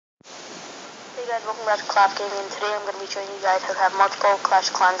guys, welcome back to Clash Gaming, and today I'm going to be showing you guys how to have multiple Clash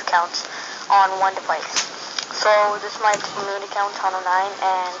of Clans accounts on one device. So this is my main account, howto 9,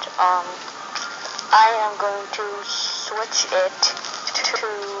 and I am going to switch it to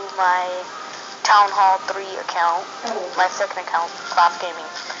my Town Hall 3 account, my second account, Clash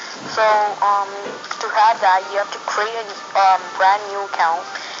Gaming. So to have that, you have to create a brand new account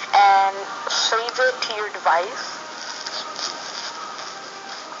and save it to your device.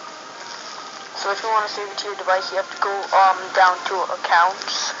 So if you want to save it to your device, you have to go down to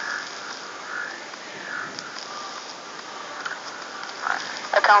accounts,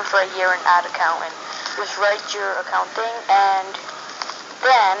 right here, and add account, and just write your account thing, and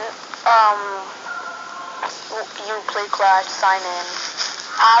then you play Clash, sign in,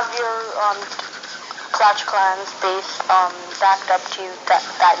 have your Clash Clans base backed up to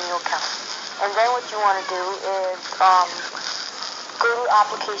that new account, and then what you want to do is go to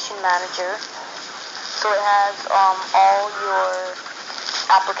Application Manager. So it has all your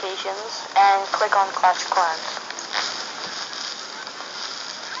applications, and click on Clash of Clans.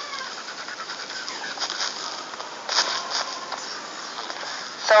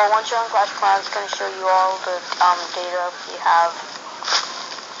 So once you're on Clash of Clans, it's going to show you all the data you have.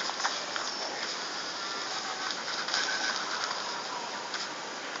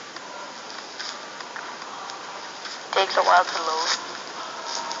 It takes a while to load.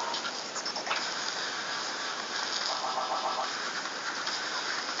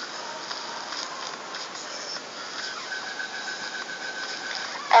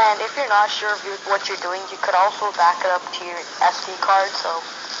 And if you're not sure of what you're doing, you could also back it up to your SD card, so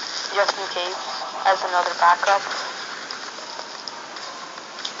just in case, as another backup.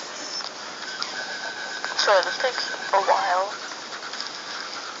 So this takes a while.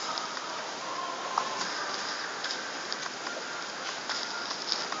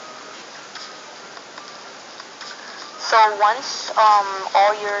 So once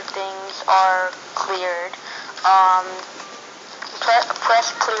all your things are cleared,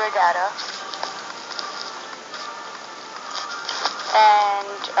 press clear data, and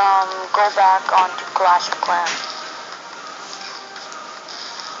go back onto Clash of Clans.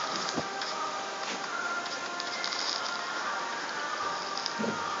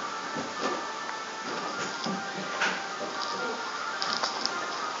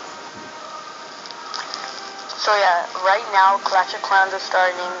 So yeah, right now Clash of Clans is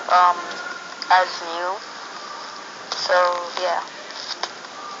starting as new. So yeah.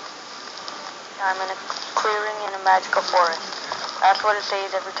 I'm in a clearing in a magical forest. That's what it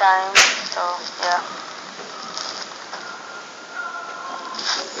says every time, so yeah.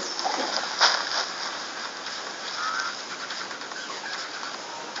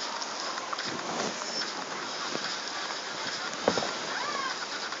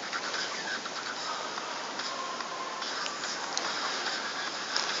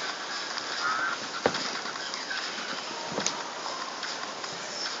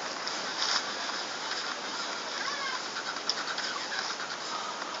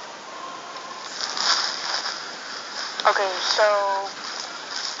 Okay, so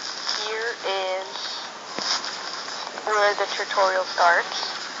here is where the tutorial starts,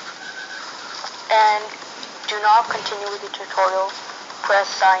 and do not continue with the tutorial, press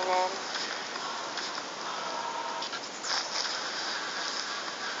sign in,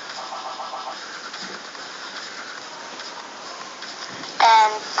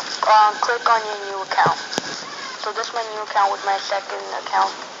 and click on your new account. So this is my new account with my second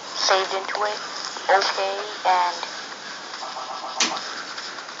account saved into it. Okay, and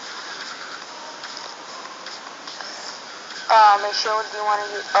it shows you want to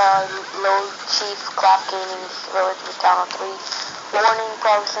load Chief Clash Gaming's Village with Town Hall 3. Warning,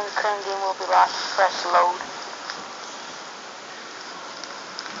 progress in the current game will be lost. Press load.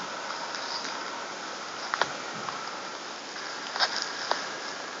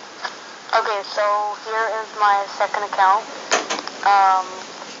 Okay, so here is my second account.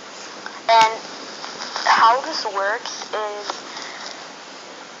 And how this works is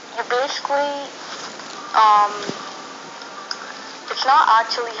you basically it's not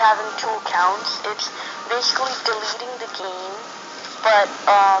actually having two accounts, it's basically deleting the game, but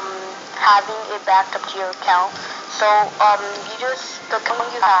having it backed up to your account. So you just, the account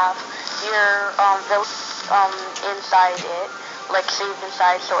you have, your village inside it, like saved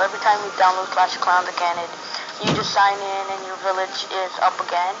inside, so every time you download Clash of Clans again, you just sign in and your village is up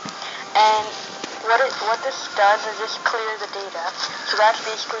again. And what this does is just clear the data. So that's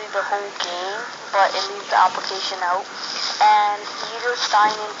basically the whole game, but it leaves the application out. And you just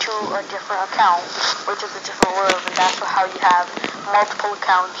sign into a different account, which is a different world, and that's how you have multiple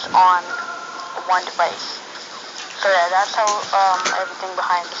accounts on one device. So yeah, that's how everything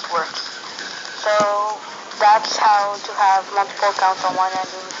behind this works. So that's how to have multiple accounts on one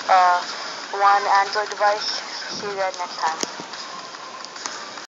Android device. See you guys next time.